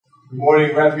Good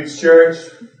morning, Refuge Church.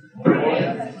 Good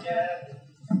morning.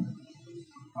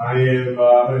 My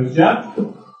name is Jeff,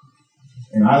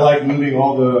 and I like moving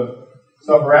all the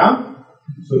stuff around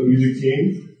so the music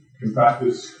team can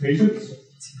practice patience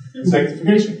and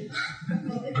sanctification.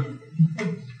 I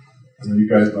know you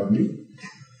guys love me.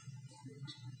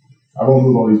 I won't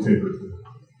move all these papers.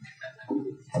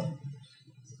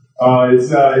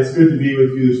 It's good to be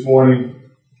with you this morning.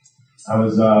 I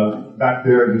was back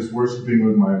there just worshiping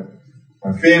with my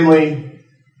family,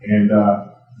 and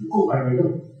I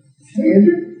go. Hey,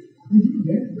 Andrew.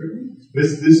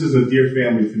 This is a dear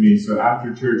family to me. So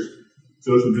after church,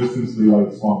 social distance, we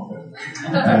like swamp them,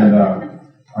 and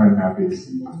I'm happy to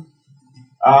see you.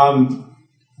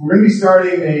 We're going to be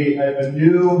starting a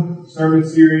new sermon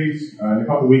series in a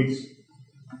couple weeks.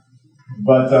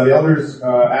 But the elders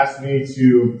asked me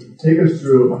to take us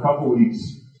through a couple weeks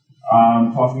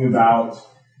talking about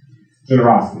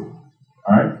generosity.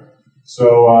 All right?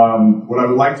 So what I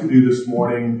would like to do this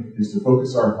morning is to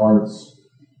focus our hearts,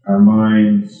 our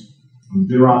minds on the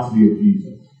generosity of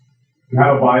Jesus. If you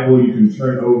have a Bible, you can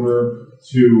turn over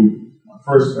to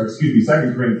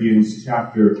 2 Corinthians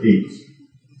chapter 8. 2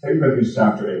 Corinthians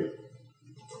chapter 8.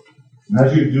 And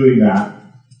as you're doing that,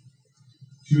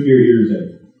 tune your ears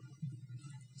in.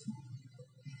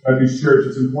 Refuge Church,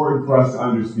 it's important for us to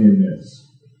understand this.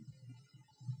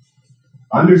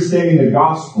 Understanding the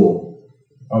gospel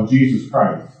of Jesus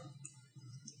Christ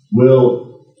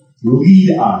will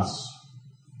lead us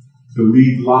to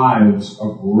lead lives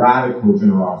of radical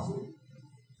generosity.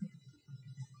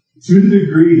 To the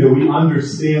degree that we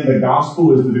understand the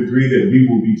gospel is the degree that we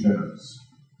will be generous.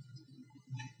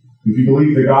 If you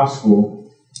believe the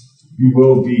gospel, you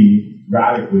will be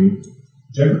radically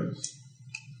generous.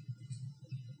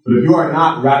 But if you are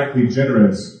not radically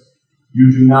generous, you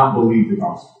do not believe the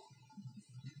gospel.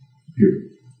 Period.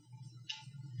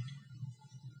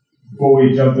 Before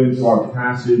we jump into our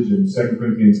passage in 2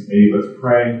 Corinthians 8, let's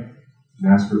pray and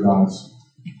ask for God's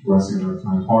blessing on our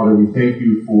time. Father, we thank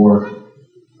you for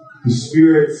the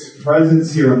Spirit's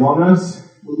presence here among us.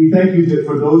 We thank you that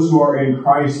for those who are in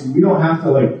Christ, we don't have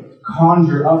to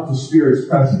conjure up the Spirit's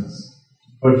presence,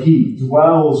 but He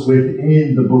dwells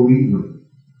within the believer.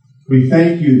 We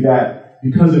thank you that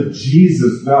because of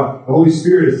Jesus, now the Holy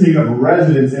Spirit has taken up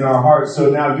residence in our hearts.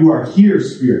 So now you are here,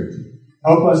 Spirit.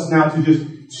 Help us now to just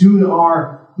tune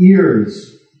our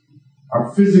ears,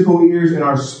 our physical ears and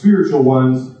our spiritual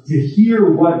ones, to hear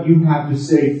what you have to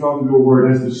say from your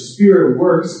word as the Spirit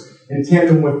works in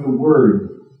tandem with the word.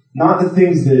 Not the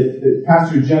things that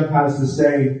Pastor Jeff has to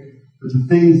say, but the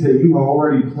things that you have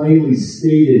already plainly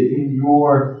stated in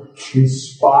your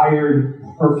inspired,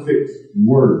 perfect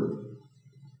word.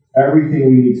 Everything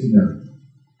we need to know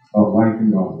about life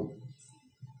and God.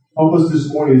 Help us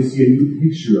this morning to see a new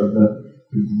picture of the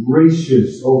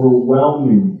gracious,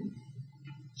 overwhelming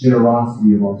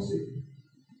generosity of our Savior.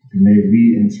 And may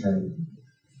we, in turn,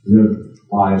 live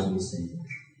lives in the same way.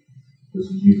 This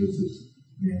is Jesus'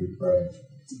 name we pray.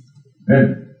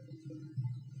 Amen.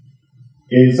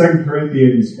 In 2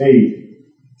 Corinthians 8,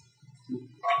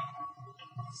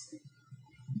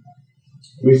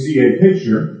 we see a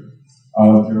picture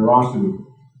of generosity.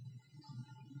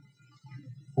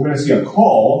 We're going to see a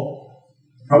call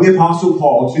from the Apostle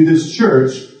Paul to this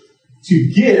church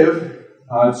to give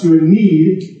to a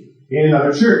need in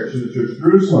another church, the Church of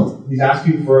Jerusalem. He's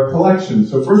asking for a collection.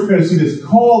 So first we're going to see this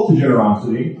call to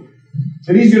generosity.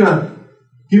 Then he's going to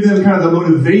give them kind of the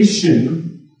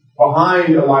motivation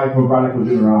behind a life of radical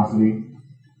generosity.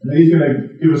 And then he's going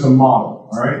to give us a model.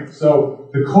 All right? So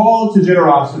the call to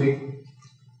generosity,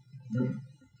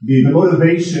 the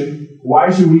motivation, why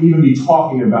should we even be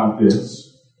talking about this?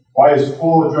 Why is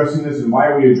Paul addressing this, and why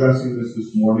are we addressing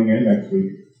this morning and next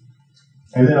week?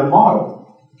 And then a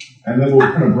model. And then we'll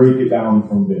kind of break it down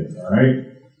from there, all right?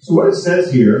 So what it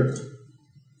says here,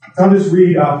 I'll just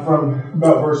read from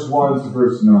about verse 1 to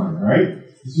verse 9, all right?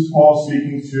 This is Paul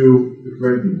speaking to the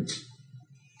Corinthians.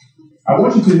 I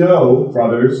want you to know,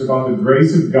 brothers, about the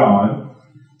grace of God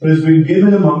that has been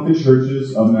given among the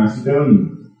churches of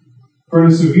Macedonia. For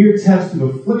in a severe test of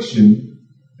affliction,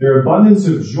 their abundance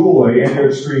of joy and their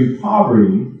extreme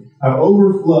poverty have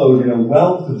overflowed in a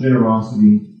wealth of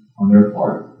generosity on their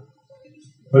part.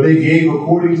 For they gave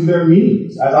according to their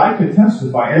means, as I can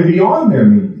testify, and beyond their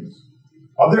means,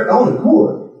 of their own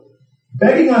accord,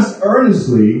 begging us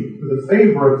earnestly for the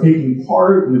favor of taking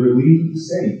part in the relief of the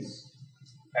saints.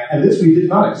 And this we did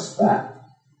not expect,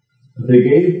 but they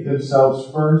gave themselves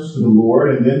first to the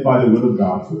Lord, and then by the will of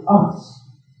God to us.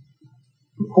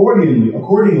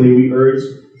 Accordingly, we urge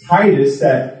Titus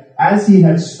that as he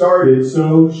had started,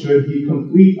 so should he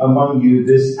complete among you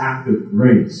this act of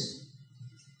grace.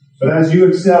 But as you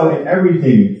excel in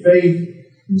everything, in faith,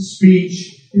 in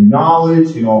speech, in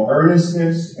knowledge, in all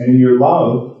earnestness, and in your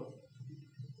love,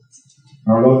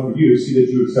 our love for you, see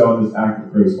that you excel in this act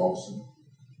of grace also.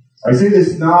 I say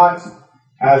this not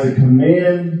as a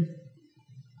command,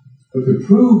 but to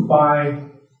prove by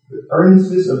the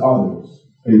earnestness of others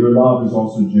that your love is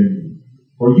also genuine.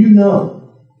 For you know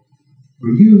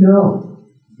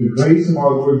the grace of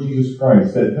our Lord Jesus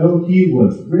Christ, that though he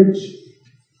was rich,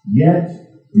 yet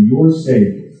for your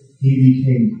sake he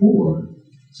became poor,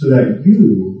 so that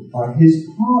you, by his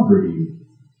poverty,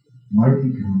 might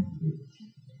become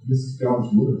rich. This is God's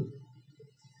word.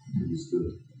 It is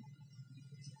good.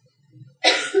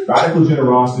 Radical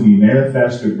generosity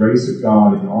manifests the grace of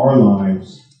God in our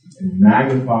lives and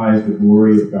magnifies the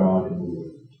glory of God in the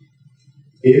world.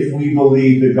 If we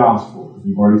believe the gospel, as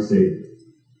we've already stated,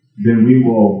 then we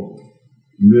will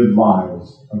live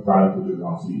lives of radical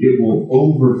generosity. It will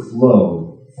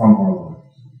overflow from our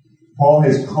lives. Paul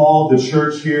has called the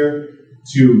church here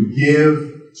to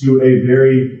give to a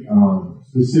very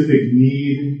specific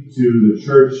need to the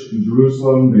church in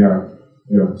Jerusalem. They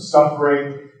are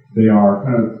suffering. They are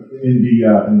kind of in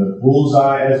the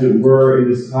bullseye, as it were, in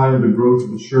this time of the growth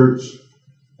of the church,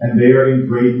 and they are in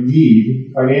great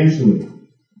need financially.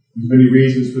 There's many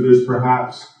reasons for this,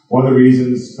 perhaps. One of the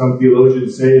reasons some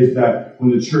theologians say is that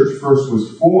when the church first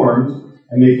was formed,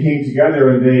 and they came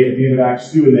together, and they, at the end of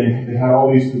Acts 2, and they had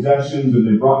all these possessions, and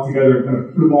they brought together and kind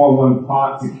of put them all in one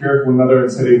pot to care for one another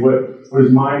and said, hey, what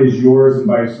is mine is yours, and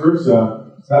vice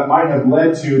versa. That might have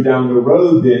led to, down the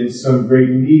road then, some great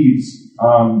needs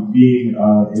being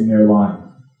in their life.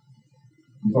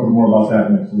 We'll talk more about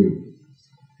that next week.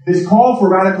 This call for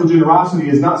radical generosity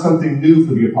is not something new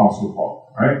for the Apostle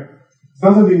Paul, right? It's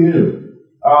not something new.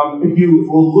 If you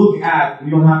will look at,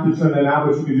 you don't have to turn that out,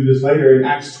 but you can do this later, in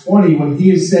Acts 20, when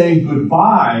he is saying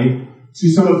goodbye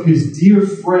to some of his dear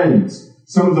friends,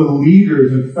 some of the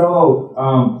leaders and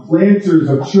fellow planters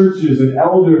of churches and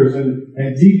elders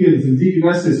and deacons and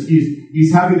deaconesses,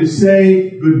 he's having to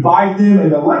say goodbye to them,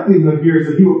 and the likelihood here is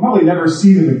that he will probably never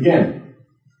see them again.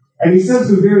 And he says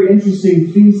some very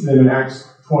interesting things to them in Acts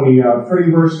 20,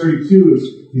 starting verse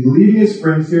 32. He's leaving his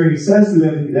friends here, and he says to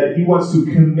them that he wants to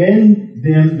commend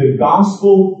them to the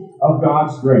gospel of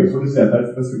God's grace. What is that?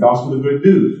 That's the gospel of the good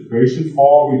news. Creation,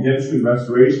 fall, redemption,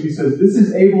 restoration. He says, this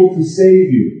is able to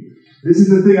save you. This is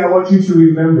the thing I want you to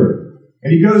remember.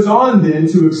 And he goes on then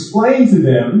to explain to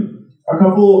them a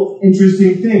couple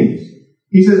interesting things.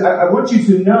 He says, I want you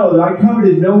to know that I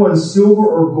coveted no one's silver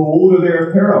or gold or their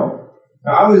apparel.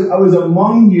 Now, I was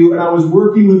among you, and I was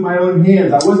working with my own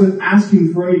hands. I wasn't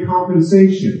asking for any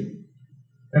compensation.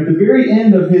 At the very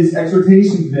end of his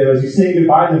exhortation to them, as he's saying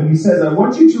goodbye to them, he says, I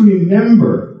want you to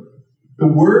remember the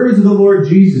words of the Lord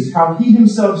Jesus, how he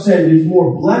himself said it is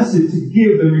more blessed to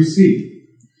give than receive.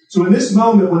 So in this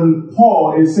moment, when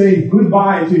Paul is saying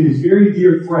goodbye to his very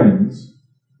dear friends,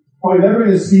 probably never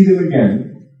going to see them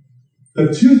again,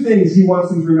 the two things he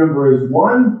wants them to remember is,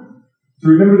 one, to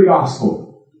remember the gospel.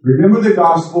 Remember the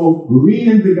gospel, lean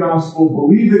into the gospel,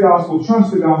 believe the gospel,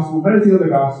 trust the gospel, meditate on the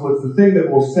gospel. It's the thing that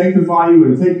will sanctify you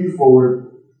and take you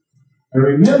forward. And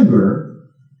remember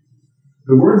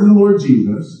the words of the Lord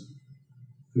Jesus,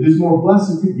 it is more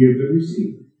blessed to give than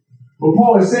receive. What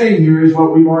Paul is saying here is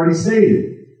what we've already stated.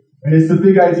 And it's the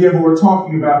big idea of what we're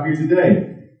talking about here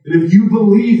today. That if you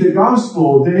believe the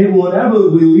gospel, then it will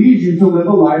inevitably lead you to live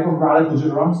a life of radical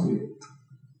generosity.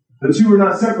 The two are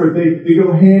not separate. They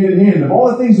go hand in hand. Of all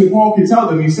the things that Paul could tell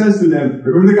them, he says to them,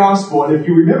 remember the gospel. And if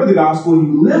you remember the gospel and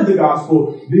you live the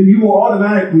gospel, then you will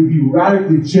automatically be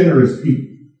radically generous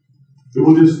people. It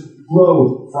will just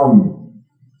flow from you.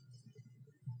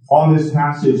 On this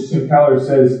passage, Tim Keller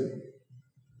says,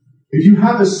 if you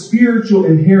have a spiritual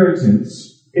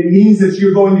inheritance, it means that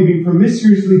you're going to be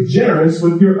promiscuously generous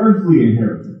with your earthly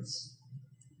inheritance.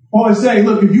 Paul is saying,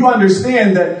 look, if you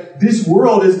understand that this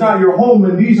world is not your home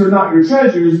and these are not your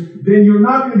treasures, then you're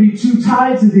not going to be too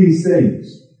tied to these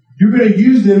things. You're going to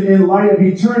use them in light of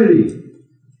eternity.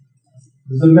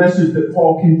 This is a message that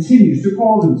Paul continues to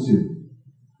call them to.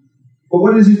 But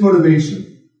what is his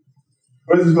motivation?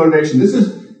 What is his motivation? This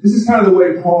is kind of the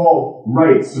way Paul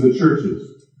writes to the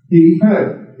churches. He kind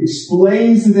of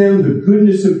explains to them the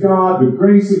goodness of God, the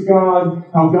grace of God,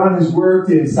 how God has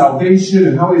worked in salvation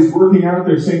and how he's working out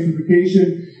their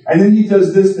sanctification. And then he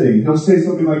does this thing. He'll say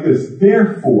something like this.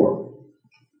 Therefore,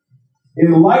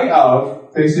 in light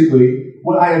of, basically,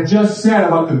 what I have just said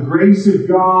about the grace of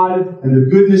God and the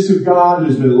goodness of God that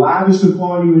has been lavished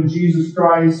upon you in Jesus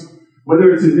Christ,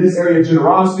 whether it's in this area of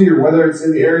generosity or whether it's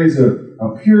in the areas of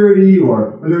of purity,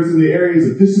 or whether it's in the areas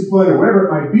of discipline, or whatever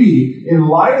it might be, in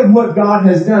light of what God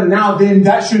has done now, then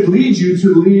that should lead you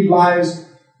to lead lives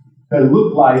that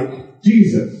look like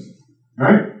Jesus.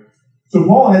 Right? So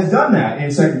Paul has done that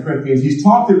in 2 Corinthians. He's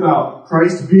talked about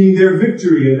Christ being their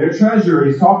victory and their treasure.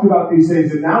 He's talked about these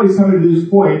things, and now he's coming to this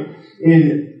point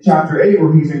in chapter 8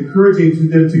 where he's encouraging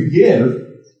them to give,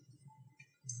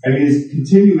 and he is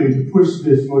continuing to push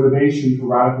this motivation for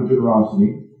radical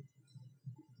generosity.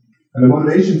 And the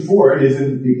motivation for it is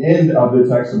in the end of the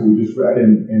text that we just read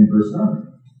in verse 9.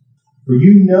 For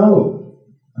you know,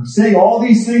 I'm saying all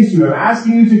these things to you. I'm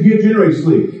asking you to give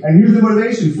generously. And here's the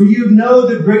motivation. For you know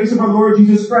the grace of our Lord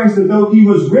Jesus Christ, that though he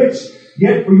was rich,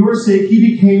 yet for your sake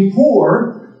he became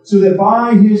poor, so that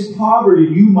by his poverty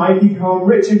you might become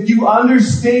rich. If you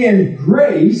understand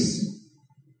grace,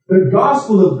 the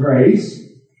gospel of grace,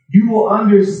 you will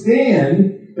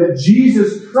understand that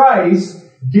Jesus Christ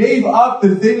gave up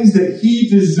the things that he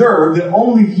deserved, that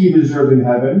only he deserved in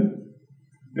heaven.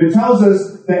 It tells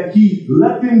us that he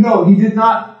let them go. He did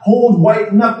not hold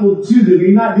white-knuckled to them. He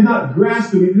did not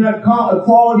grasp them. He did not call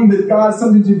equality with God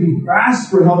something to be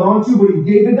grasped or held on to, but he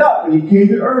gave it up, and he came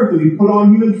to earth, and he put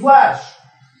on human flesh.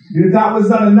 And if that was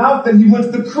not enough, then he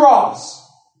went to the cross.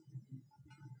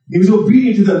 He was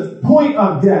obedient to the point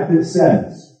of death, it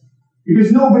says.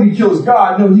 Because nobody kills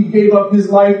God. No, he gave up his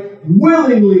life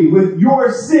willingly with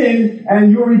your sin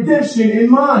and your redemption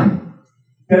in mind.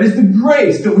 That is the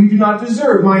grace that we do not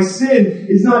deserve. My sin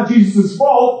is not Jesus'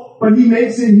 fault, but he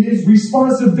makes it his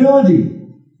responsibility.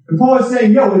 And Paul is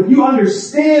saying, if you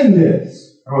understand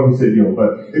this, I don't know if he said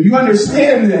but if you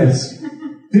understand this,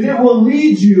 then it will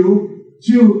lead you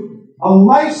to a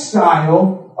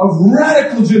lifestyle of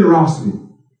radical generosity.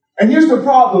 And here's the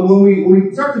problem. When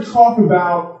we start to talk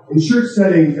about, in church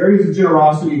settings, areas of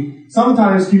generosity,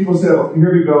 sometimes people say,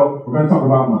 here we go, we're going to talk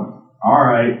about money. All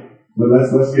right, but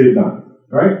let's get it done.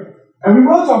 Right? And we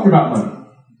will talk about money.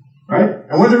 Right?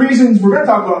 And one of the reasons we're going to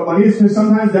talk about money is because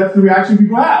sometimes that's the reaction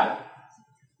people have.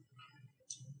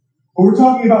 But we're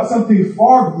talking about something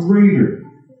far greater.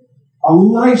 A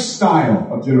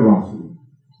lifestyle of generosity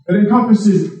that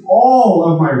encompasses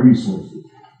all of my resources,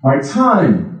 my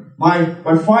time,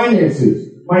 my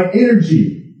finances, my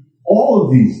energy, all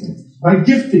of these things, my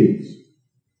giftings,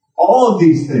 all of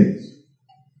these things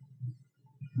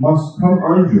must come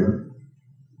under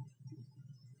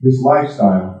this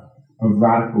lifestyle of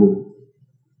radical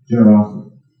generosity.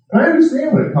 And I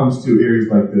understand when it comes to areas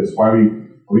like this, why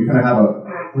we kind of have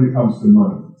when it comes to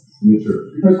money in the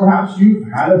church. Because perhaps you've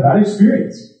had a bad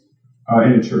experience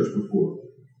in a church before,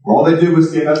 where all they did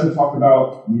was stand up and talk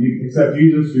about, you accept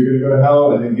Jesus, you're going to go to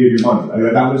hell, and then give your money.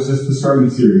 That was just the sermon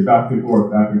series, back and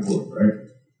forth, right?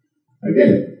 I get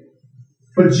it.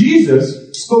 But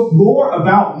Jesus spoke more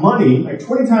about money, like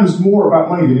 20 times more about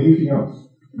money than anything else.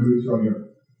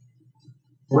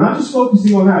 We're not just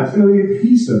focusing on that. It's going to be a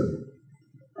piece of it.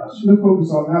 I'm not just going to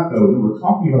focus on that, though. We're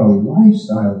talking about a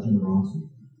lifestyle of generosity.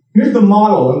 Here's the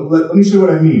model. Let me show you what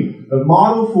I mean. The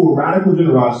model for radical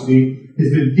generosity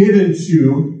has been given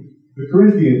to the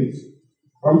Corinthians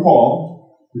from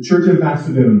Paul, the church of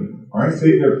Macedonia. All right? So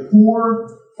they're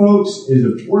poor folks, is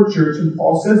a poor church, and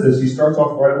Paul says this. He starts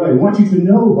off right away. I want you to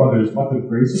know, brothers, about the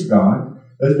grace of God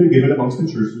that has been given amongst the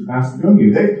churches of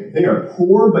Macedonia. They are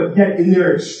poor, but yet in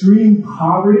their extreme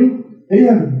poverty, they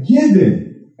have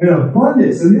given in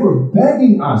abundance, and they were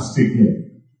begging us to give.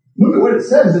 Look at what it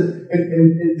says.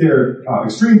 In their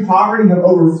extreme poverty have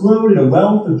overflowed in a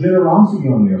wealth of generosity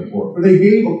on their poor. For they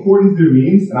gave according to their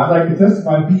means, and I'd like to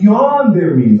testify, beyond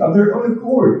their means, of their own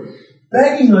accord,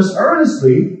 begging us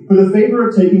earnestly for the favor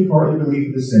of taking part in the relief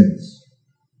of the saints.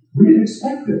 We didn't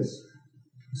expect this.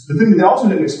 The thing they also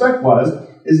didn't expect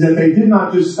is that they did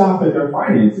not just stop at their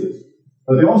finances,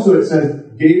 but they also, it says,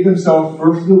 gave themselves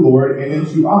first to the Lord and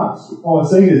then to us. What Paul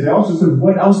is saying is, they also said,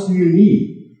 what else do you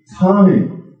need?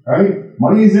 Time, right?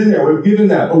 Money is in there. We've given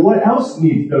that. But what else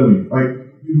needs doing? Like,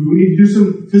 we need to do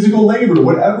some physical labor.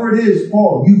 Whatever it is,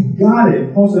 Paul, you've got it.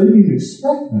 And Paul said, I didn't even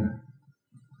expect that.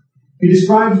 He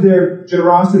describes their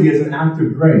generosity as an act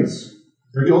of grace.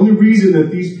 The only reason that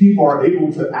these people are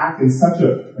able to act in such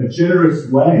a generous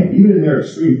way, even in their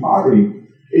extreme poverty,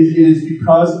 is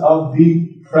because of the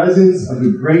presence of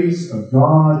the grace of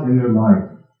God in their life.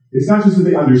 It's not just that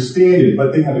they understand it,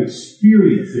 but they have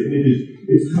experienced it, and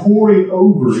it's pouring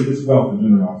over in this wealth of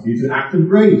generosity. It's an act of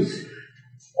grace.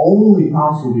 It's only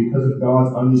possible because of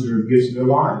God's undeserved gifts in their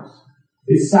lives.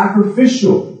 It's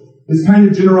sacrificial. This kind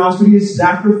of generosity is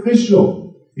sacrificial.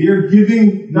 They are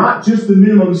giving not just the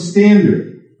minimum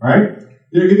standard, right?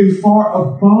 They're giving far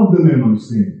above the minimum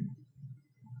standard.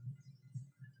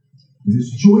 It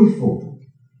is joyful.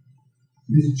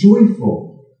 It is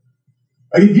joyful.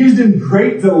 Like, it gives them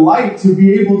great delight to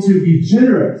be able to be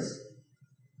generous.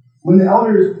 When the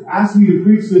elders asked me to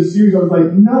preach this series, I was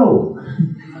like, no.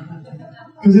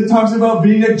 Because it talks about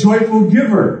being a joyful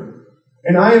giver.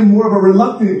 And I am more of a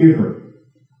reluctant giver.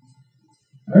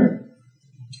 Right?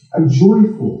 A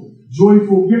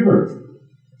joyful giver.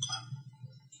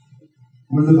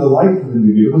 It was a delight for them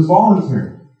to give. It was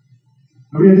voluntary.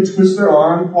 Nobody had to twist their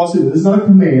arm. Paul said, this is not a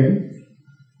command.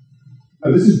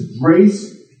 This is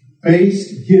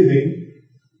grace-based giving.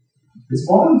 It's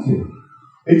voluntary.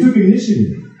 They took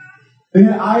initiative. They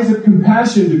had eyes of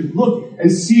compassion to look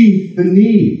and see the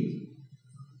need.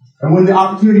 And when the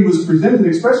opportunity was presented,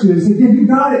 especially, they said, yeah, you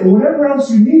got it. And whatever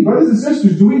else you need, brothers and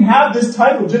sisters, do we have this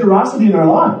type of generosity in our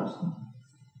lives?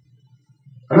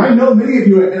 And I know many of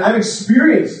you, and I've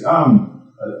experienced, and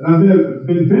I've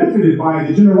been benefited by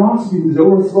the generosity that has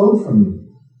overflowed from you.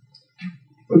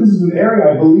 But this is an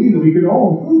area I believe that we can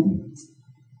all improve.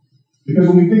 Because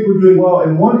when we think we're doing well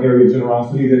in one area of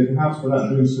generosity, then perhaps we're not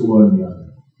doing so well in the other.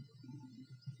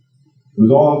 It was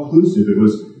all inclusive. It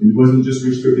wasn't just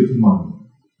restricted to money.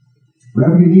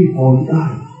 Whatever you need, Paul, you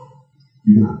got it.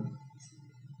 You got it.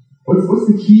 What's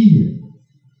the key here?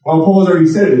 Well, Paul has already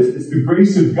said it. It's the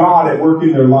grace of God at work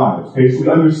in their lives. Okay, so we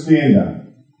understand that.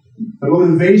 The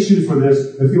motivation for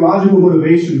this, the theological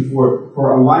motivation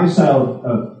for a lifestyle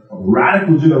of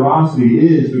radical generosity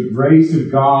is the grace of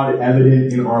God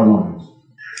evident in our lives.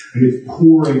 And it's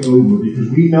pouring over because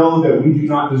we know that we do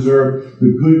not deserve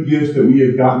the good gifts that we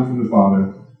have gotten from the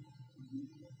Father.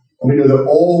 And we know that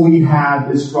all we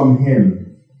have is from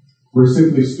Him. We're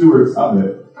simply stewards of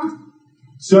it.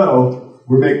 So,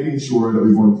 we're making sure that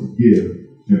we want to give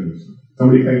generously.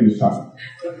 Somebody claim this child.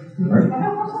 Right?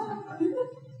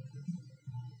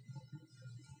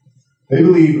 They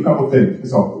believe a couple things.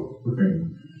 It's all cool. Okay.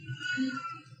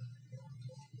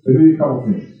 They believe a couple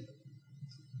things.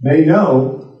 They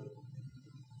know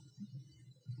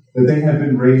that they have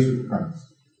been raised with Christ.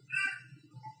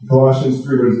 Colossians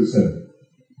 3, what does it say?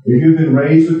 If you've been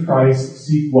raised with Christ,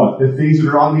 seek what? The things that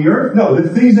are on the earth? No, the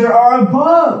things that are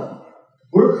above.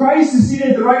 Where Christ is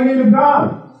seated at the right hand of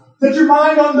God. Set your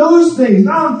mind on those things,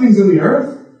 not on things on the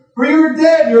earth. For you are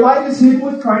dead. Your life is hidden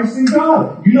with Christ in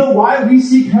God. You know why we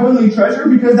seek heavenly treasure?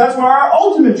 Because that's where our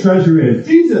ultimate treasure is.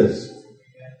 Jesus.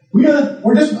 We know that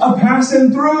we're just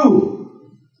passing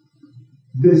through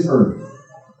this earth.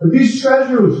 But these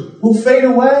treasures will fade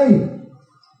away.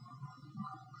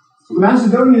 So the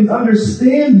Macedonians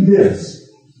understand this.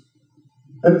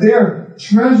 That their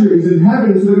treasure is in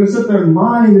heaven, so they're going to set their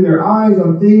mind and their eyes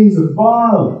on things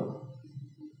above.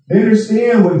 They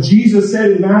understand what Jesus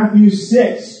said in Matthew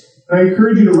 6. And I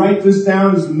encourage you to write this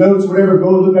down as notes, whatever.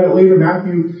 Go look at it later.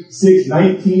 Matthew 6,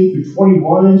 19 through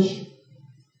 21-ish.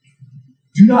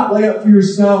 Do not lay up for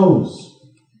yourselves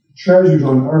treasures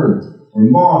on earth, where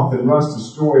moth and rust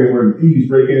destroy, and where thieves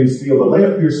break in and steal. But lay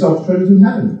up for yourselves treasures in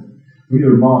heaven, where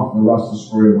neither moth nor rust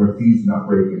destroy, and where thieves do not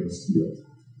break in and steal.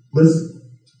 Listen,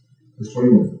 verse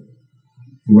 21.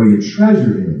 And where your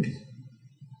treasure is,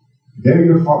 there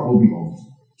your heart will be also.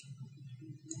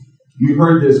 You've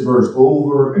heard this verse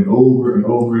over and over and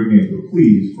over again, but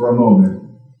please, for a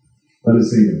moment, let us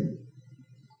say that.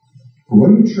 For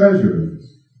where your treasure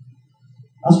is,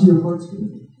 that's where your heart's going to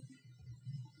be.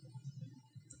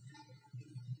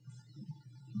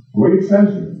 Where your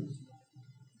treasure is,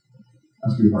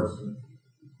 that's where your heart's going to be.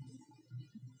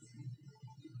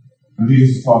 And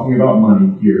Jesus is talking about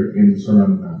money here in the Sermon on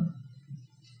the Mount.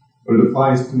 But it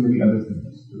applies to many other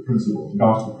things. The principle, the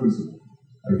gospel principle,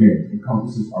 again,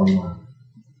 encompasses our life.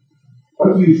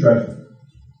 What do you treasure?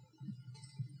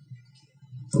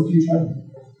 What do you treasure?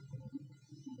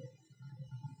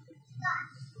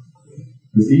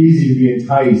 It's easy to be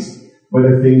enticed by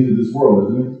the things of this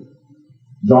world, isn't it?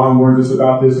 John warns us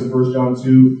about this in 1 John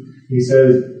 2. He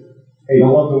says, hey,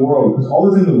 don't love the world, because all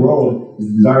that's in the world is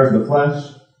the desires of the flesh,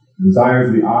 the desires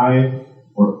of the eye,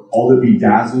 or all that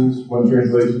bedazzles, one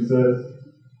translation says,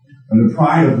 and the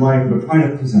pride of life, the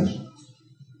pride of possessions.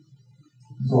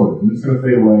 So it's going to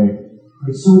fade away. But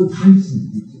it's so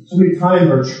enticing. So many times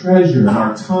our treasure and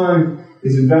our time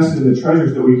is invested in the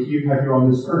treasures that we have here on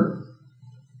this earth.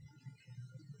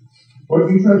 What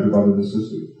do you treasure, brothers and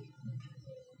sisters?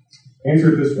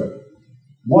 Answer it this way.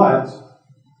 What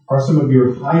are some of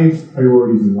your highest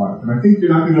priorities in life? And I think you're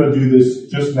not going to be able to do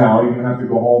this just now. You're going to have to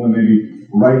go home and maybe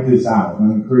write this out.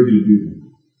 And I encourage you to do that.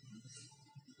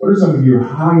 What are some of your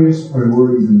highest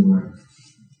priorities in life?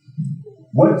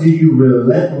 What do you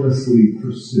relentlessly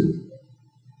pursue?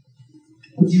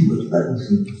 What do you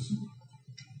relentlessly pursue?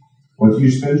 What do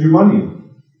you spend your money on?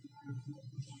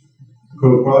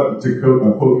 To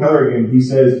quote Keller again, he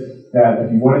says, that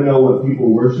if you want to know what people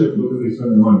worship, look what they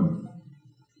spend their money on.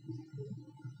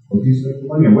 What do you spend your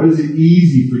money on? What is it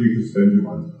easy for you to spend your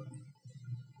money on?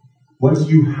 What do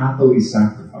you happily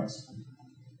sacrifice?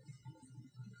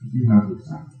 What do you happily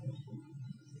sacrifice?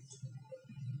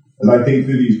 As I think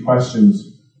through these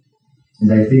questions, as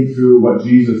I think through what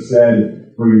Jesus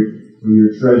said, where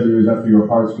your treasure is, that's where your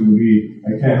heart's going to be,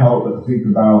 I can't help but think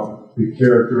about the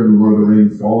character in the Lord of the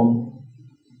Rings, Gollum.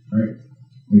 Right?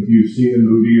 If you've seen the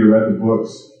movie or read the books,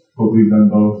 hopefully you've done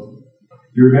both,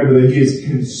 you remember that he is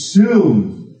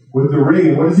consumed with the ring.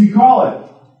 And what does he call it?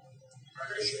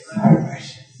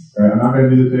 Precious. All right, I'm not going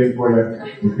to do the thing for you.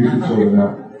 We'll keep the children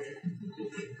out.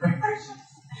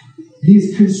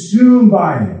 He's consumed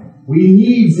by it. We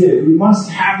needs it. We must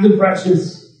have the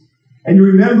precious. And you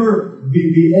remember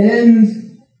the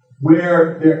end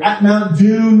where they're at Mount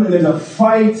Doom and there's a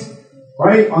fight,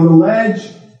 right, on the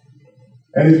ledge.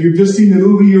 And if you've just seen the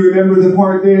movie, you remember the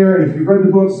part there. And if you've read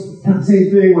the books, it's the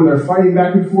same thing where they're fighting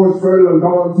back and forth, Frodo and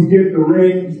Gollum, to get the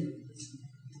ring.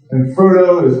 And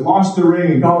Frodo has lost the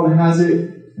ring and Gollum has it.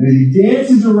 And as he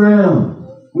dances around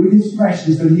with his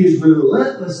precious that he is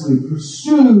relentlessly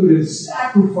pursued and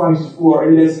sacrificed for,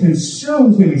 and it has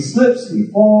consumed him, he slips and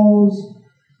he falls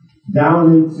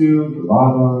down into the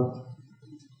lava.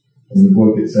 In the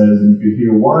book it says, and you could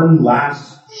hear one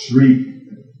last shriek.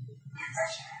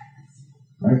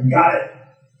 Right? Got it.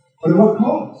 But at what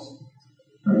cost?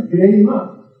 Right? It ate him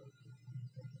up.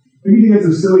 Maybe you think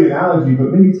that's a silly analogy,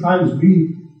 but many times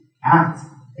we act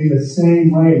in the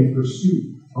same way in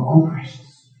pursuit of our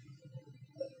precious.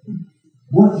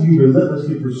 What do you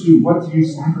relentlessly pursue? What do you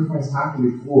sacrifice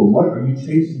happily for? What are you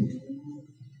chasing?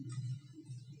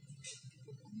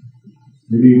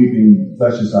 Maybe we can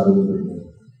flesh this out a little bit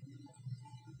more.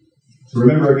 So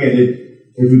remember again,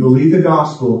 if we believe the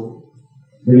gospel,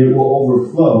 then it will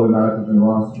overflow in radical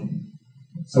generosity.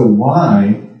 So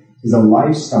why is a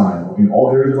lifestyle in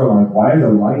all areas of our life, why is a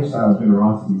lifestyle of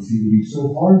generosity seem to be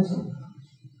so hard sometimes?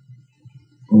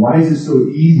 And why is it so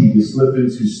easy to slip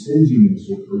into stinginess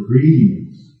or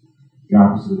greediness, the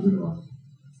opposite of generosity?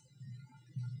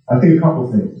 I think a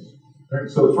couple things. Right?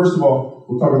 So first of all,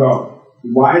 we'll talk about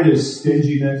why does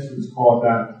stinginess, let's call it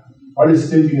that, why does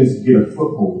stinginess get a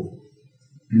foothold?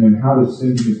 And then how does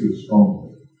stinginess get a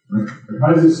stronghold? Right? Like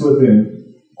how does it slip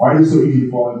in? Why is it so easy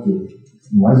to fall into?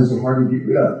 And why is it so hard to get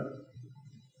rid of?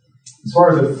 As far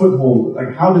as a foothold,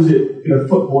 like how does it get a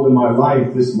foothold in my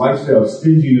life, this lifestyle of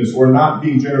stinginess or not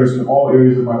being generous in all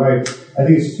areas of my life? I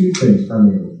think it's two things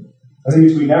primarily. I think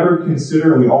it's we never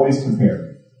consider and we always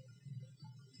compare.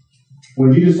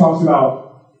 When Jesus talks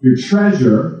about your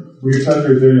treasure, where your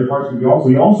treasure is there, your heart should be also,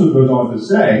 he also goes on to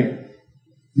say,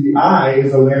 the eye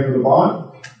is the lamp of the body.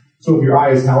 So if your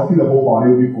eye is healthy, the whole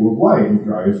body will be full of light. If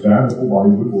your eye is bad, the whole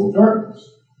body will be full of darkness.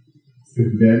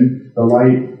 If then the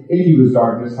light in you is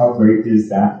darkness, how great is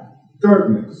that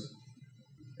darkness?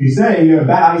 He's saying you have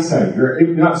bad eyesight. You're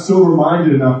not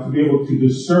sober-minded enough to be able to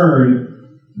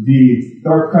discern the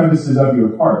dark crevices of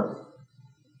your heart.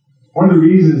 One of the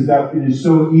reasons that it is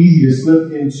so easy to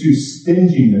slip into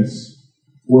stinginess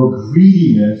or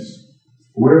greediness,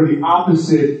 whatever the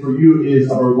opposite for you is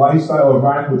of a lifestyle of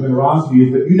radical generosity,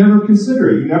 is that you never consider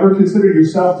it. You never consider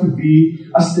yourself to be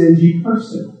a stingy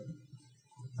person.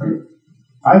 Right?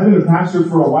 I've been a pastor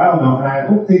for a while now, and I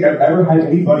don't think I've ever had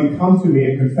anybody come to me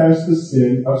and confess the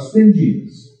sin of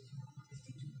stinginess.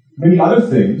 Many other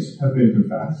things have been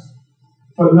confessed,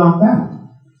 but not that.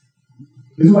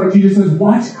 This is why Jesus says,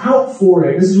 watch out for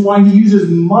it. This is why he uses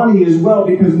money as well,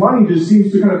 because money just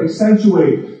seems to kind of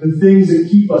accentuate the things that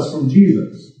keep us from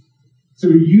Jesus. So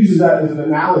he uses that as an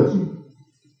analogy.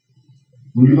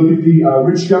 When you look at the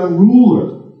rich young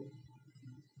ruler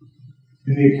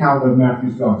in the account of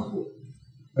Matthew's Gospel,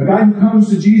 a guy who comes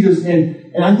to Jesus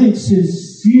and I think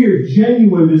sincere,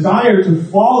 genuine desire to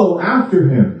follow after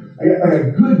him, like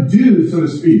a good dude, so to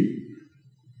speak.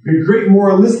 A great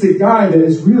moralistic guy that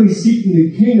is really seeking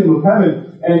the kingdom of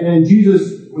heaven. And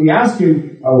Jesus, when he asked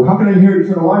him, how can I inherit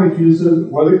eternal life? Jesus says,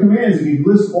 what are the commands? And he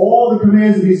lists all the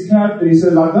commands that he's kept. And he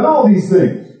says, I've done all these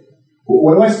things. Well,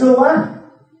 what do I still lack?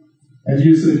 And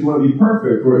Jesus said, if you want to be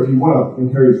perfect, or if you want to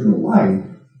inherit eternal life,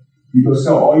 you go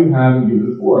sell all you have and give it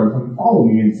to the poor and come and follow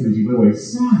me. And he says, you went away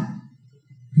sad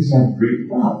because you have great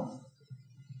wealth.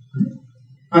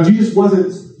 Now, Jesus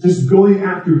wasn't just going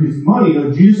after his money.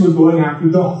 No, Jesus was going after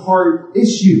the heart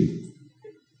issue.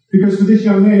 Because for this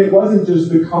young man, it wasn't just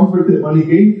the comfort that money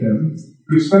gave him,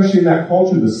 but especially in that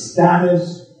culture, the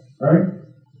status, right?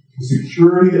 The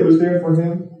security that was there for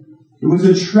him. It was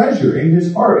a treasure in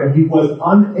his heart, and he was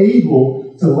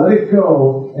unable to let it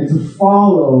go and to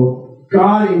follow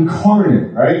God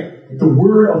incarnate, right? The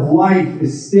word of life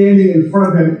is standing in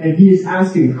front of him, and he is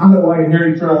asking, how do I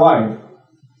inherit eternal life?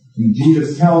 And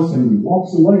Jesus tells him, he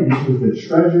walks away because the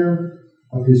treasure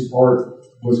of his heart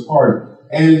was hard.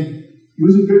 And he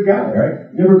was a good guy,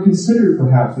 right? Never considered,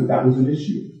 perhaps, that was an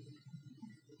issue.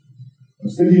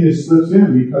 Stinginess slips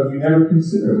in because we never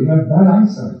consider it. We have bad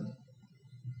eyesight.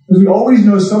 Because we always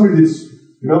know somebody that's,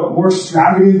 more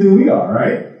extravagant than we are,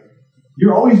 right?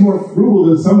 You're always more frugal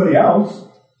than somebody else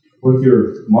with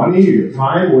your money or your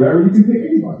time or whatever. You can pick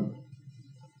anybody.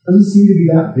 Doesn't seem to be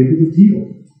that big of a deal.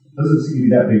 Doesn't seem to be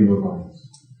that big of a vice.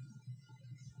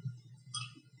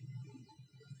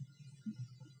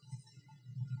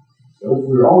 So if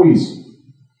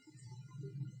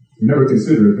we never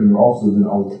consider it, then we're also going to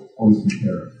always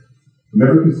compare it. We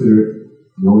never consider it,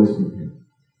 we always compare.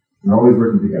 We're always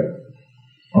working together.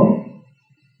 Oh,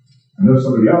 I know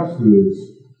somebody else who is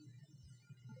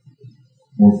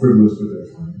more frivolous with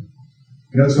their time.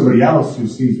 I know somebody else who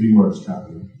seems to be more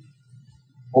extravagant.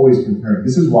 Always comparing.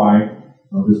 This is why,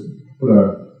 I'll just put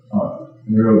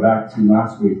an arrow back to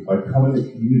last week, like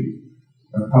covenant community.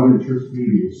 A covenant church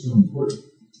community is so important.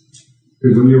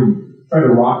 Because when you're trying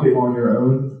to rock it on your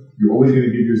own, you're always going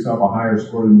to give yourself a higher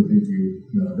score than you think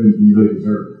than you really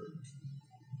deserve.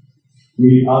 We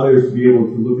need others to be able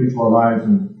to look into our lives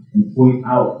and point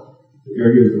out the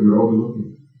areas that we're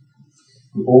overlooking.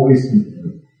 We're always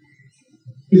comparing.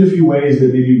 Here's a few ways that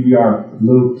maybe we are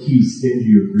low-key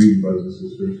stingy or greedy, brothers and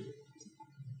sisters.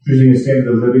 Choosing a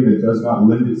standard of living that does not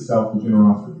lend itself to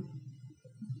generosity.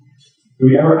 Do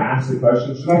we ever ask the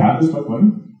question, should I have this much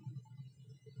money?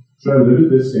 Should I live at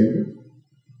this standard?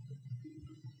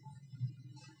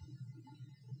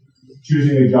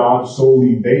 Choosing a job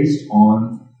solely based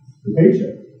on the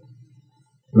paycheck,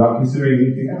 without considering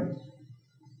anything else.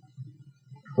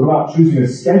 What about choosing a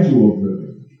schedule of living?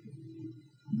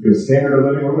 A standard of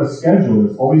living, what about a schedule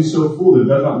that's always so full that it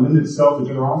does not lend itself to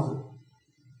generosity?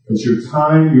 It's your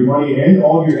time, your money, and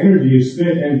all of your energy is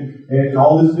spent in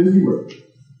all this busy work.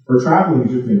 Or traveling,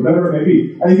 is your thing, whatever it may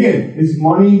be. And again, is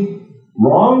money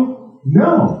wrong?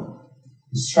 No.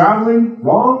 Is traveling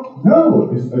wrong?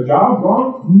 No. Is a job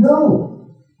wrong?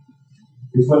 No.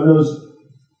 It's when those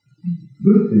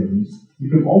good things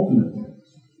become ultimate things.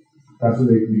 That's when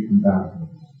they can become bad things.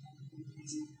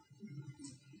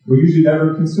 We usually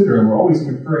never consider, and we're always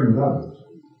comparing with others.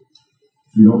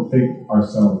 We don't think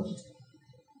ourselves.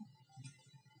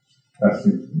 That's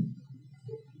it.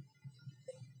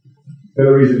 The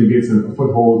other reason it gets a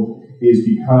foothold is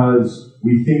because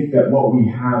we think that what we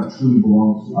have truly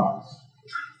belongs to us.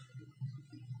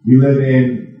 We live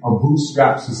in a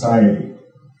bootstrap society.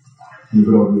 You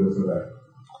could all do this today.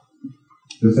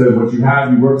 That says what you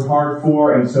have, you work hard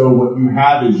for, and so what you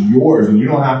have is yours, and you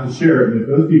don't have to share it. And if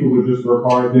those people would just work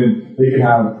hard, then they could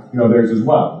have, theirs as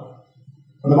well.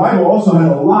 But the Bible also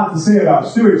has a lot to say about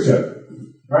stewardship,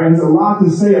 right? It has a lot to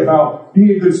say about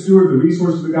being a good steward of the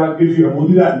resources that God gives you, and we'll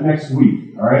do that next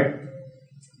week, all right?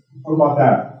 What about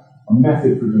that? A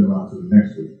method for generosity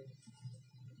next week.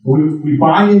 We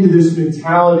buy into this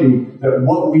mentality that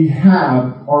what we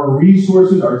have, our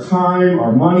resources, our time,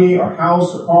 our money, our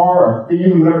house, our car, our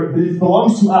family, whatever, it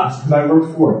belongs to us because I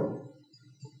worked for it.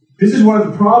 This is one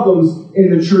of the problems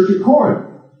in the church at Corinth.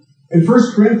 In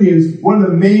 1 Corinthians, one of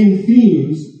the main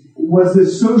themes was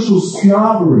this social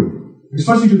snobbery,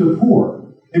 especially to the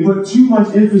poor. They put too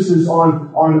much emphasis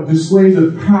on displays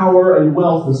of power and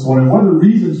wealth and so on. And one of the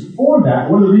reasons for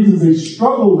that, one of the reasons they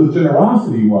struggled with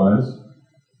generosity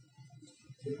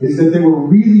is that they were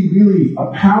really, really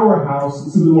a powerhouse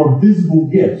in some of the more visible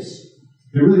gifts.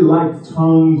 They really liked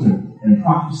tongues and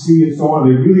prophecy and so on.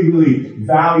 They really, really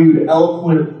valued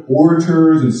eloquent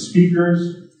orators and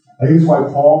speakers. I think that's why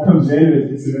Paul comes in, and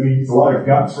it's a lot of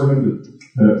guts for him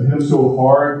to hit him so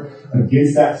hard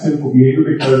against that sinful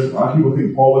behavior, because a lot of people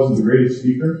think Paul wasn't the greatest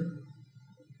speaker.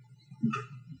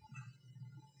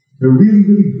 They're really,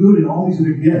 really good in all these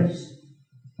other gifts.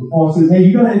 But Paul says, hey,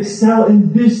 you got to excel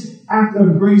in this act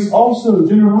of grace also,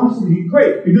 generosity.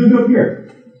 Great, you're doing good up here.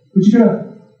 But you got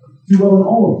to do well in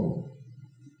all of them.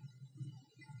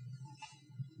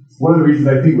 One of the reasons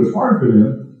I think it was hard for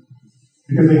them,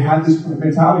 because they had this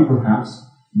mentality perhaps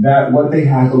that what they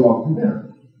had belonged to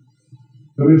them.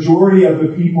 The majority of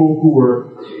the people who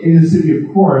were in the city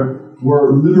of Corinth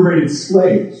were liberated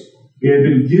slaves. They had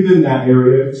been given that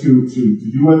area to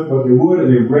do what they would,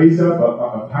 and they raised up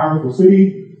a powerful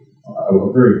city,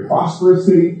 a very prosperous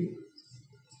city.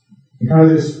 And kind of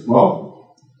this,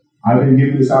 well, I've been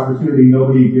given this opportunity,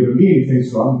 nobody given me anything,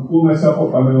 so I'm pulling myself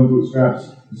up by my own bootstraps,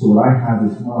 so what I have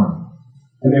is mine.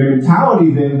 And their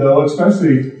mentality then, though,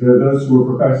 especially those who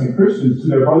were professing Christians, to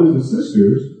their brothers and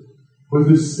sisters, was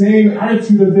the same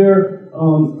attitude of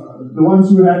the ones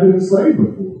who had been enslaved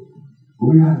before. But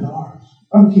we have ours.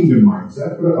 Not a kingdom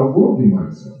mindset, but a worldly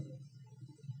mindset.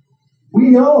 We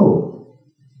know,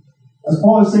 as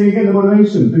Paul is saying again, the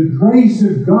motivation, the grace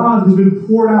of God has been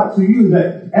poured out to you,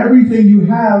 that everything you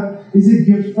have is a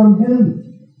gift from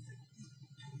Him.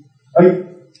 Like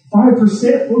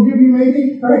 5% will give you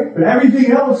maybe, right? But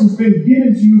everything else has been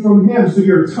given to you from Him. So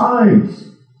your time,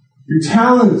 your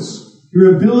talents,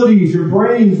 your abilities, your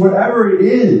brains, whatever it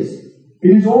is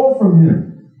all from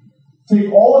Him.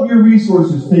 Take all of your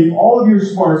resources, take all of your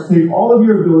smarts, take all of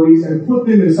your abilities, and put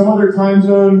them in some other time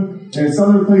zone and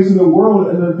some other place in the world,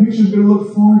 and the picture's going to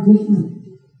look far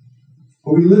different.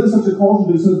 But we live in such a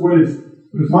culture that says, what is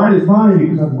mine is mine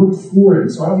because I've worked for it,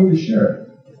 so I don't need to share it.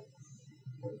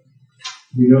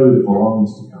 We know that it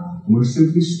belongs to God, and we're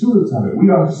simply stewards of it. We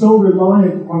are so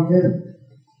reliant upon Him.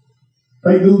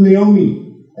 Like little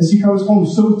Naomi, as she comes home,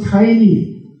 so tiny,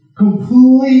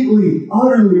 completely,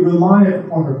 utterly reliant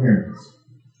upon her parents.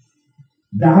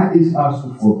 That is us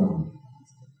before God.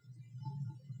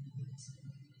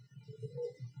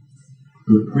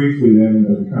 So briefly then,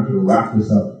 as we kind of wrap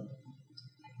this up,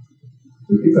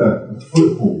 it's a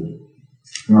foothold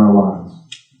in our lives.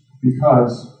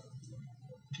 Because,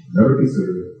 never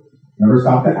consider it, never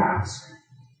stop to ask,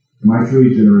 am I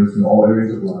truly generous in all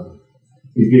areas of life?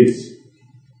 It gets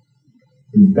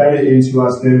embedded into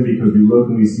us then because we look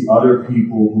and we see other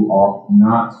people who are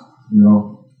not,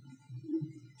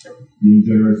 being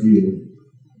generous either.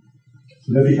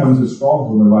 So that becomes a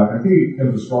stronghold in our life. I think it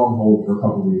becomes a stronghold for a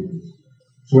couple of reasons.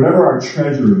 So whatever our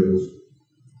treasure is,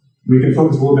 we can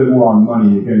focus a little bit more on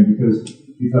money again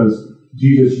because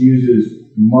Jesus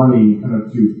uses money kind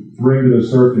of to bring to the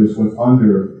surface what's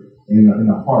under in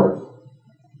the heart.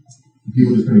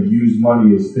 People just kind of use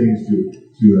money as things to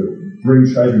bring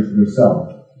treasure to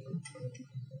themselves.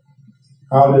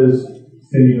 How does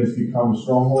stinginess become a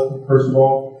stronghold? First of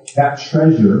all, that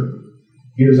treasure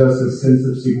gives us a sense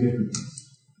of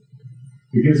significance.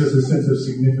 It gives us a sense of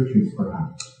significance,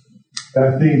 perhaps.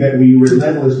 That thing that we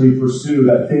relentlessly pursue,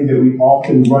 that thing that we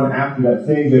often run after, that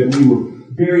thing that we were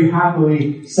very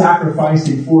happily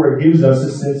sacrificing for, it gives us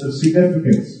a sense of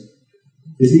significance.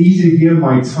 It's easy to give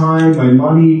my time, my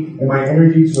money, and my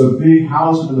energy to a big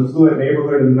house with an affluent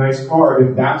neighborhood and a nice car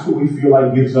if that's what we feel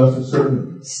like gives us a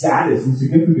certain status and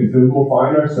significance. Then we'll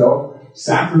find ourselves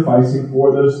sacrificing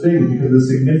for those things because of the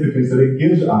significance that it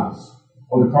gives us.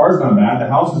 Well, the car's not bad, the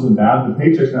house isn't bad, the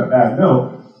paycheck's not bad.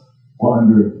 No.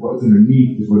 What's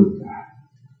underneath is what is bad.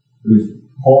 It is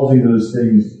causing those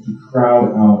things to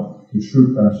crowd out the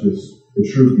true precious,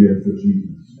 the true gift of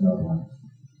Jesus in our lives.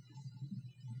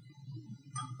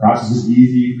 Perhaps it's just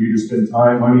easy for you to spend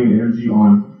time, money, and energy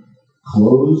on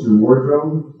clothes, your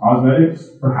wardrobe, cosmetics.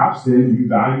 Perhaps then you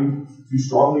value too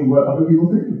strongly what other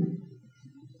people think of you.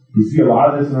 We see a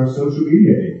lot of this in our social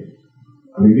media age.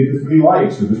 I mean, get this many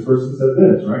likes, or this person said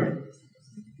this, right?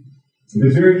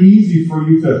 It's very easy for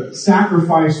you to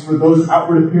sacrifice for those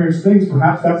outward appearance things.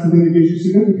 Perhaps that's the thing that gives you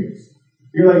significance.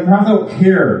 You're like, perhaps I don't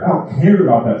care. I don't care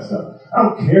about that stuff. I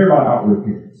don't care about outward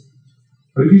appearance.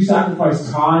 But if you sacrifice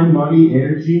time, money,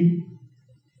 energy,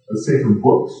 let's say for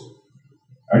books,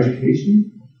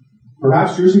 education,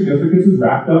 perhaps your significance is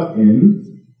wrapped up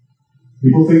in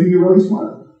people thinking you're really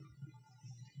smart.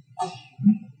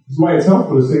 This is why it's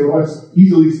helpful to say, well, let's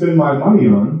easily spend my money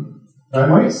on that I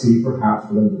might see perhaps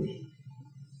for others.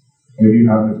 Maybe you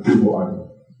have an approval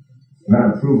idol. And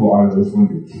that approval idol is going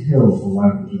to kill a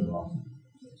life of generosity.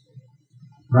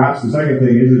 Perhaps the second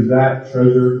thing is that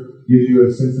treasure gives you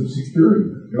a sense of security.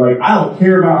 You're like, I don't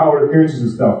care about outward appearances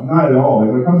and stuff. Not at all.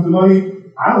 Like when it comes to money,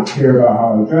 I don't care about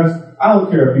how I'm dressed. I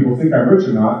don't care if people think I'm rich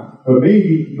or not. But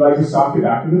maybe you like to sock it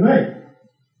back in the bank.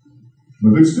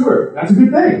 I'm a good steward. That's a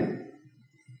good thing.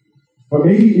 But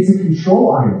maybe it's a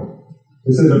control idol.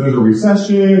 It says if there's a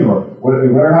recession or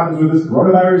whatever happens with this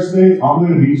coronavirus thing, I'm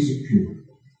going to be secure.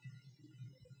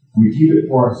 We keep it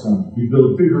for ourselves. We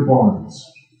build bigger barns.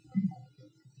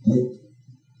 Right?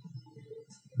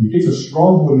 It gets a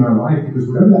stronghold in our life because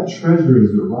whatever that treasure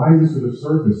is that rises to the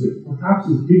surface, it perhaps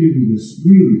is giving you this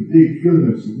really big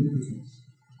feeling of significance.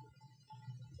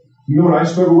 You know what I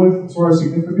struggle with as far as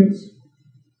significance?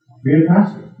 Being a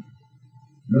pastor.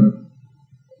 You know?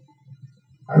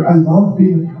 I love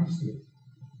being a pastor.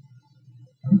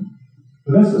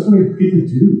 But that's what I get to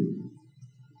do.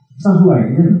 It's not who I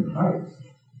am in Christ.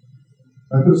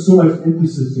 I put so much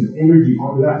emphasis and energy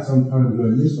onto that sometimes that I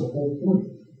miss the whole point.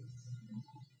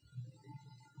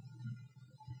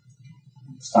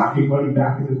 Stocking money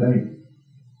back in the bank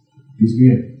gives me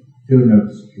a feeling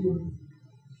of security.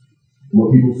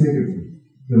 What people think of me,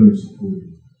 feeling of security.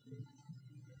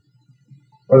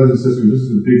 Brothers and sisters, this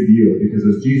is a big deal because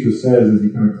as Jesus says, as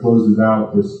he kind of closes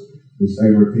out this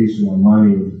exhortation on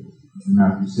money in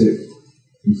Matthew 6,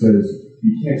 he says,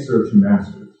 you can't serve two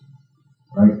masters,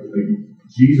 right? Like,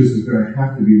 Jesus is going to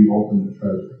have to be the ultimate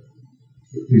treasure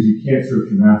because you can't serve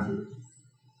two masters.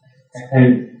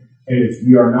 And if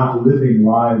we are not living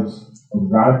lives of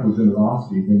radical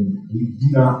generosity, then we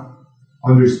do not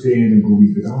understand and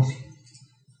believe the gospel.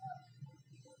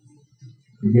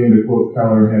 Again, to quote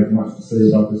Keller, has much to say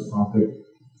about this topic.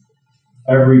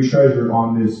 Every treasure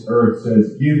on this earth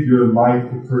says, give your life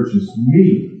to purchase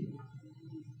me.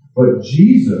 But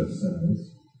Jesus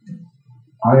says,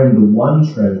 I am the one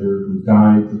treasure who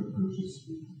died to purchase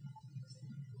you.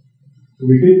 So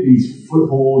we get these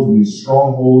footholds and these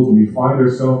strongholds and we find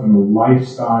ourselves in a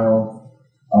lifestyle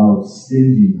of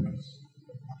stinginess.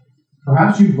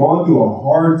 Perhaps you've gone through a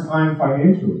hard time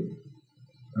financially,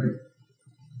 right?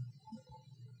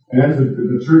 And as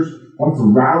the church wants to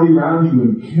rally around you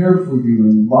and care for you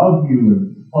and love you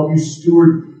and help you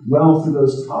steward well through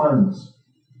those times.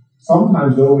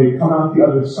 Sometimes, though, when we come out the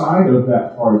other side of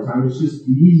that hard time, it's just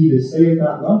easy to stay at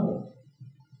that level.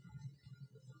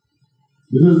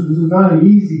 This is not an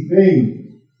easy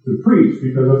thing to preach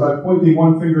because as I point the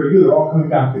one finger at you, they're all coming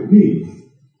back at me.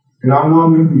 And I know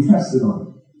I'm going to be tested on it.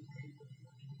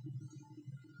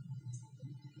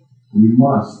 We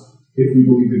must, if we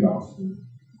believe the gospel,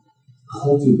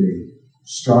 cultivate,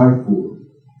 strive for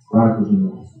radical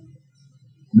generosity.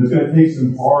 And it's going to take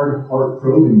some hard heart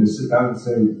probing to sit down and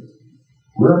say,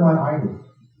 where are my idols?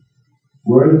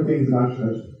 Where are the things that I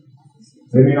treasure?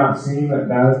 They may not seem that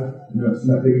bad, it's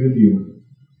not big of a deal.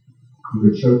 But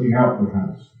they're choking out,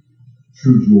 perhaps,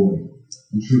 true joy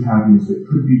and true happiness that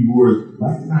could be yours,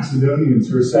 like the Macedonians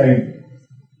who are saying,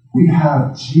 we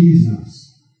have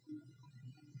Jesus.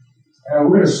 And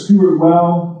we're going to steward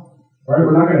well, right?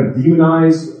 We're not going to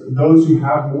demonize those who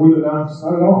have more than us,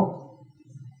 not at all.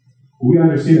 But we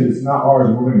understand that it's not ours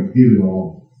and we're going to give it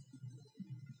all.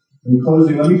 In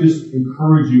closing, let me just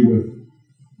encourage you with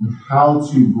how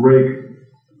to break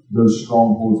those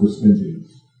strongholds of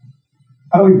stinginess.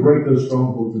 How do we break those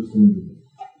strongholds of stinginess?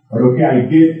 Right, I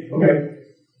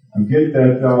get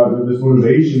that this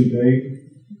motivation thing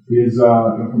is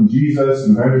from Jesus,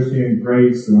 and I understand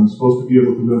grace, and I'm supposed to be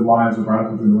able to live lives of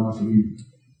radical generosity.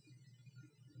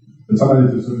 But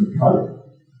sometimes it just doesn't cut it.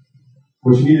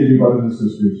 What you need to do, brothers and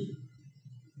sisters,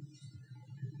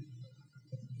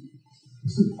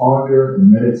 is to ponder and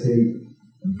meditate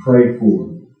and pray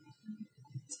for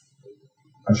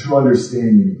a true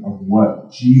understanding of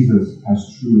what Jesus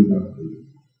has truly done for you.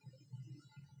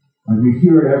 Like we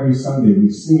hear it every Sunday, we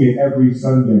sing it every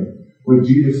Sunday, what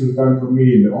Jesus has done for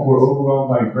me, and we're overwhelmed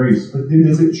by grace. But then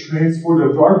does it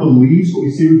transfer to our beliefs, what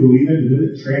we say we believe in,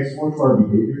 does it transfer to our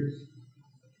behaviors?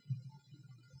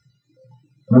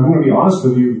 And I'm going to be honest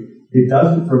with you, it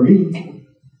doesn't for me.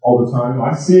 All the time.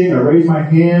 I sing, I raise my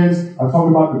hands, I talk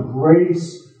about the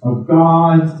grace of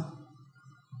God,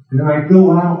 and then I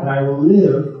go out and I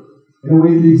live in a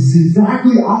way that is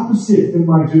exactly opposite than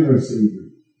my generous Savior,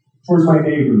 towards my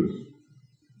neighbors,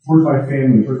 towards my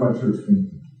family, towards my church family.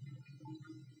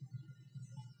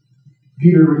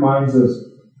 Peter reminds us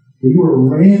that you are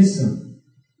ransomed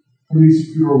from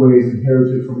these pure ways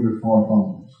inherited from your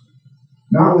forefathers,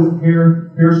 not with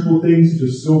perishable things such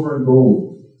as silver and gold.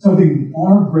 Something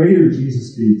far greater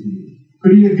Jesus gave to you.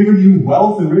 Could he have given you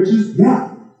wealth and riches?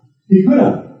 Yeah, he could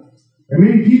have. And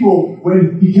many people,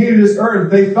 when he came to this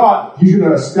earth, they thought he's going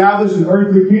to establish an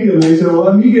earthly kingdom. And they said, well,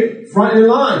 let me get front in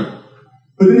line.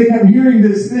 But then they kept hearing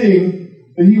this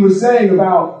thing that he was saying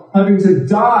about having to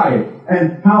die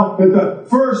and how that the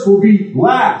first will be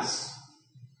last.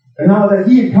 And how that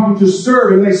he had come to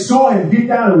serve. And they saw him get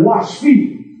down and wash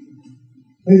feet.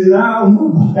 They said, I don't know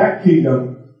about that kingdom.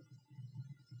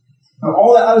 Now,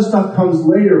 all that other stuff comes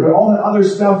later, but all that other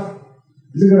stuff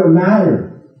isn't going to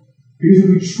matter. Because if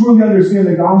we truly understand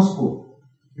the gospel,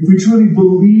 if we truly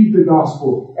believe the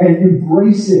gospel and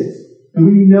embrace it, and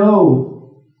we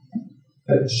know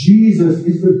that Jesus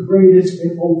is the greatest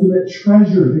and ultimate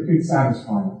treasure that can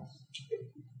satisfy us.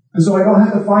 And so I don't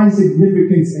have to find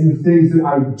significance in the things that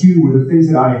I do or the things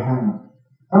that I have.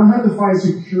 I don't have to find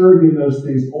security in those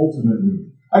things ultimately.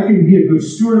 I can be a good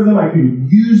steward of them. I can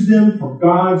use them for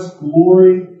God's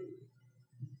glory.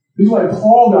 This is why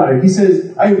Paul got it. He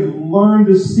says, I have learned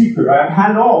the secret. I've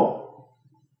had it all.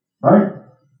 Right?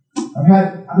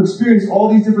 I've experienced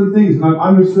all these different things, and I've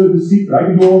understood the secret. I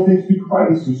can do all things through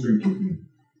Christ who strengthens me.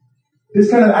 This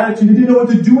kind of attitude, he didn't know what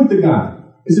to do with the guy.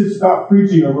 He said, stop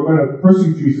preaching or we're going to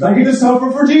persecute you. He says, I get to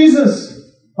suffer for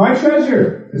Jesus, my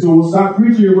treasure. And so we'll stop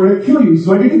preaching or we're going to kill you.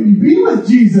 So I get to be with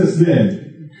Jesus then.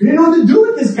 He didn't know what to do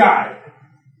with this guy.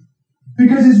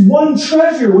 Because his one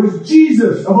treasure was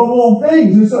Jesus above all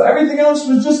things. And so everything else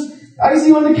was just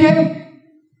icing on the cake.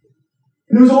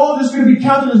 And it was all just going to be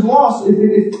counted as loss.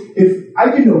 If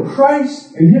I can know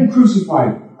Christ and him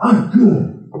crucified, I'm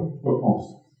good. What Paul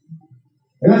said.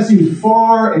 And that seems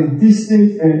far and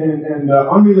distant and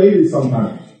unrelated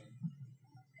sometimes.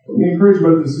 But we encourage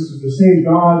brothers and sisters, the same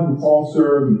God who Paul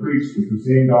served and preached is the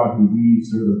same God who we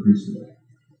serve and preach today.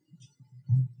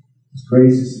 His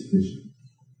grace is sufficient.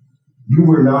 You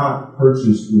were not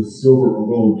purchased with silver or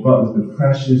gold, but with the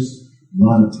precious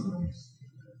blood of Christ.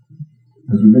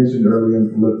 As we mentioned earlier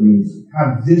in Philippians,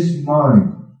 have this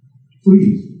mind.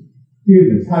 Please,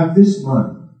 hear this. Have this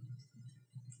mind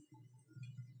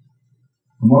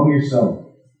among yourself,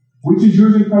 which is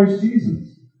yours in Christ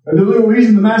Jesus. And the little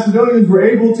reason the Macedonians were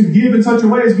able to give in such a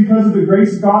way is because of the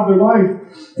grace of God in their life.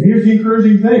 And here's the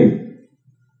encouraging thing.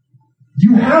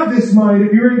 You have this mind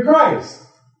if you're in Christ.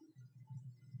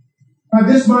 Have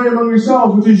this mind among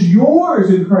yourselves, which is yours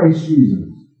in Christ Jesus.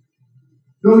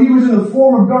 Though he was in the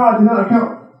form of God, did not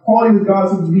account equality with God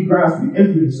something to be grasped, he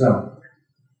emptied himself.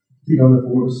 He took on the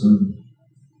form of a servant.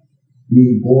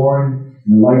 Being born in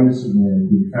the likeness of man,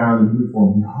 being found in human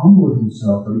form, he humbled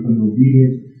himself, but he became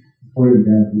obedient to the point of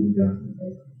death, even death on the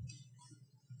cross.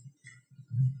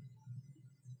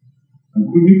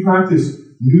 We practice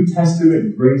New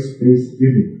Testament grace-based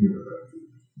giving here.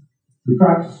 We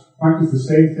practice the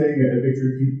same thing at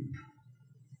Victory Keep.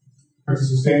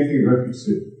 Practice the same thing at Refuge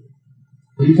City.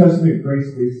 New Testament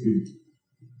grace-based giving.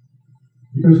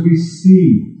 Because we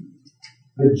see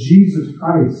that Jesus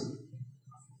Christ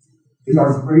is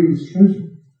our greatest treasure.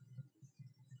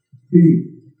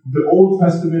 The Old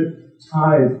Testament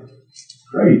tithe is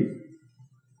great.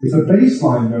 It's a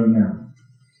baseline though now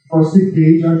for us to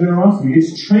gauge our generosity.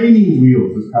 It's training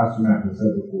wheels, as Pastor Matt has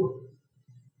said before.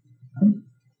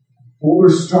 What we're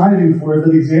striving for is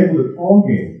an example that Paul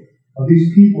gave of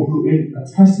these people who, in a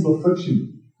test of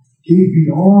affliction, gave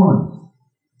beyond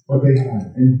what they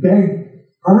had and begged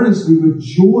earnestly with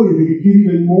joy that they could give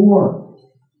even more.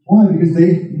 Why? Because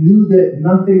they knew that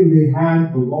nothing they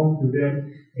had belonged to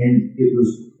them, and it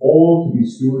was all to be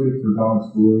stewarded for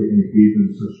God's glory, and it gave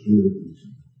them such joy and peace.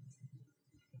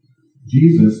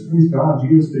 Jesus, praise God,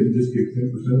 Jesus didn't just give 10%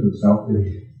 of himself, did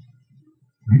he?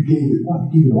 He gave it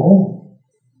what? He gave it all.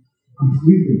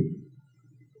 Completely.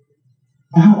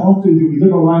 How often do we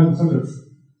live our lives in such a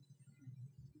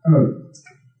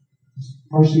just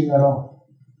brushing that off?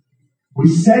 We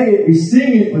say it, we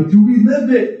sing it, but do we live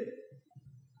it?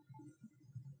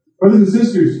 Brothers and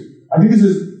sisters, I think this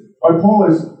is why Paul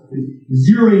is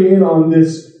zeroing in on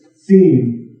this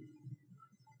theme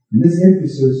and this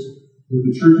emphasis with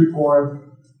the church at Corinth,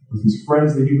 with his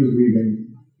friends that he was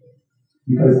leaving.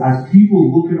 Because as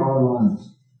people look at our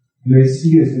lives and they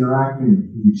see us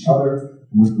interacting with each other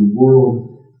and with the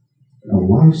world in a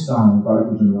lifestyle of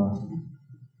radical generosity,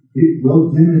 it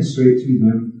will demonstrate to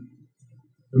them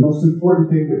the most important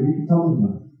thing that we can tell them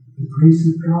about, the grace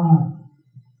of God,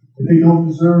 that they don't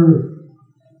deserve,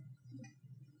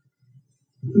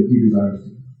 but that he desires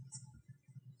to.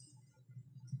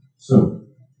 So,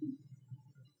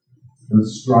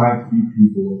 let's strive to be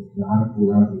people of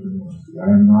radical generosity. I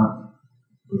am not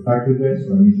perfected this,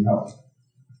 so I need your help.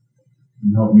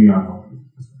 You help me, I'll help you.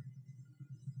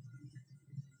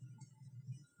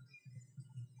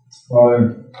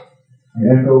 Father, I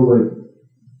echo what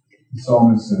the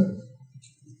psalmist says.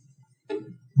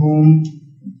 Whom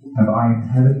have I in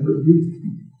heaven but you?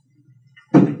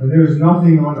 And there is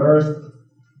nothing on earth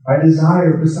I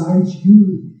desire besides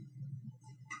you.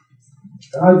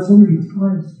 God, so many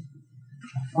times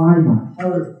I find my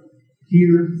heart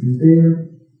here and there.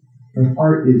 My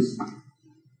heart is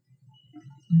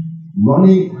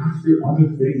running after other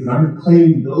things, and I'm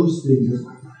claiming those things as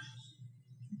my precious.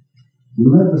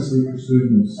 Relentlessly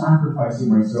pursuing them, sacrificing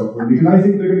myself for them, because I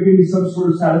think they're going to give me some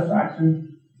sort of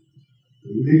satisfaction.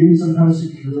 They give me some kind of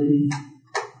security,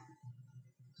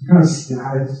 some kind of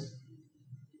status.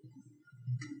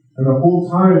 And the whole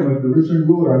time, like the Richard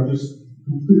ruler, I'm just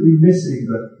completely missing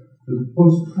the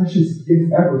most precious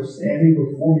gift ever, standing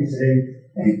before me saying,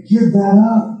 hey, give that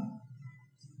up.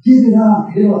 Give it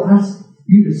up. It'll ask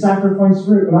you to sacrifice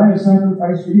for it, but I have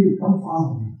sacrificed for you. Come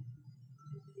follow me.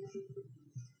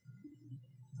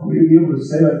 I want you to be able to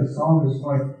say like the psalmist,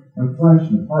 my flesh,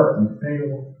 my heart, my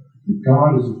fail, that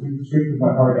God is the strength of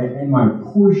my heart and my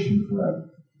portion forever.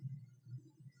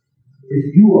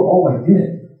 If you are all I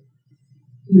get,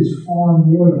 it is far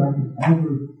more than I could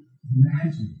ever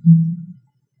imagine.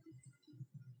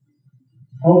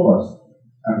 Help us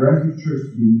at Refuge Church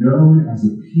to be known as a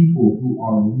people who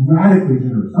are radically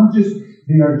generous. Not just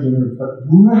they are generous, but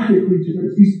radically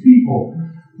generous. These people,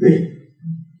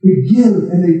 They give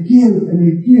and they give and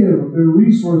they give of their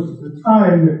resources, their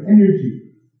time, their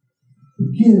energy.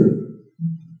 They give.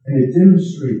 And it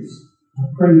demonstrates, I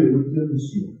pray that it would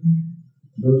demonstrate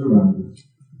to those around us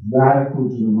radical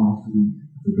generosity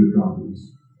to good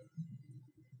godliness.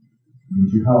 I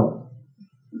need your help.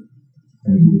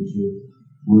 Thank you that you're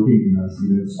working in us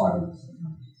even in spite of us.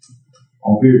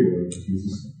 All fear, glory in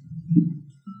Jesus' name.